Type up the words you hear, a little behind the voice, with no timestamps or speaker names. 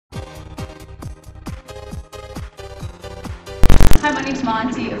Hi, my name's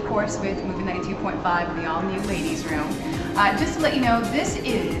Monty, of course, with Movie 92.5 in the all-new ladies' room. Just to let you know, this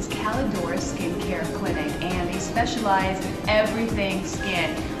is Calidora Skincare Clinic, and they specialize in everything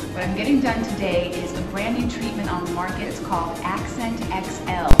skin. What I'm getting done today is a brand new treatment on the market. It's called Accent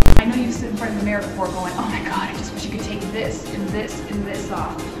XL. I know you've stood in front of the mirror before going, oh my god, I just wish you could take this and this and this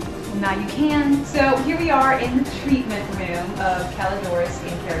off. Well, now you can. So here we are in the treatment room of Calidora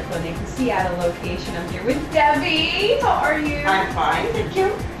Skincare Clinic, the Seattle location. I'm here with Debbie. How are you? I'm fine, thank you.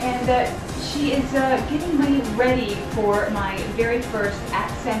 And she is getting me ready for my very first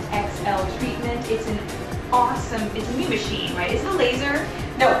Accent XL treatment. It's an awesome, it's a new machine, right? Is it a laser?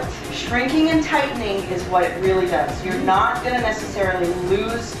 No, shrinking and tightening is what it really does. You're not going to necessarily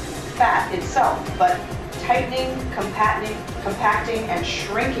lose fat itself, but tightening, compacting, and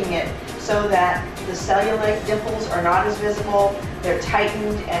shrinking it so that the cellulite dimples are not as visible. They're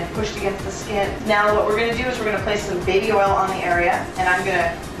tightened and pushed against the skin. Now what we're going to do is we're going to place some baby oil on the area, and I'm going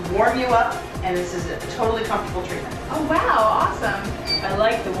to warm you up, and this is a totally comfortable treatment. Oh wow, awesome. I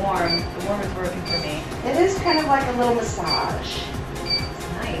like the warm. The warm is working for me. It is kind of like a little massage. It's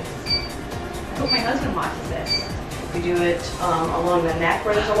nice. I hope my husband watches this. We do it along the neck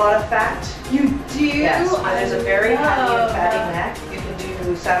where there's a lot of fat. You do? Yes, there's a very heavy and fatty neck. You can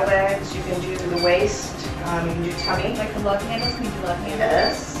do saddlebags, you can do the waist, you can do tummy. Like the love handles? Can you do love handles?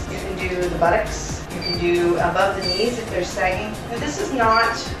 Yes. You can do the buttocks. You can do above the knees if they're sagging. Now, this is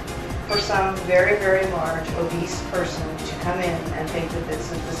not for some very, very large, obese person to come in and think that this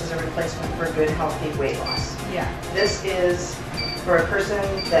is a replacement for good, healthy weight loss. Yeah. This is for a person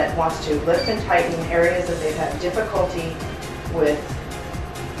that wants to lift and tighten areas that they've had difficulty with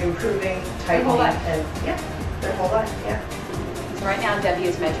improving, tightening, their whole life. And their whole life, yeah. So right now Debbie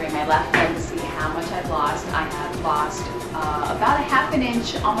is measuring my left leg to see how much I've lost. I have lost about a ½ an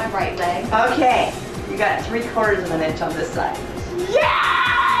inch on my right leg. Okay, you got 3/4 of an inch on this side.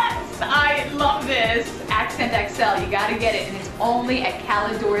 Yes! I love this. Accent XL, you gotta get it, and it's only at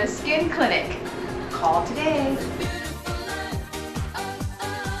Calidora Skin Clinic. Call today.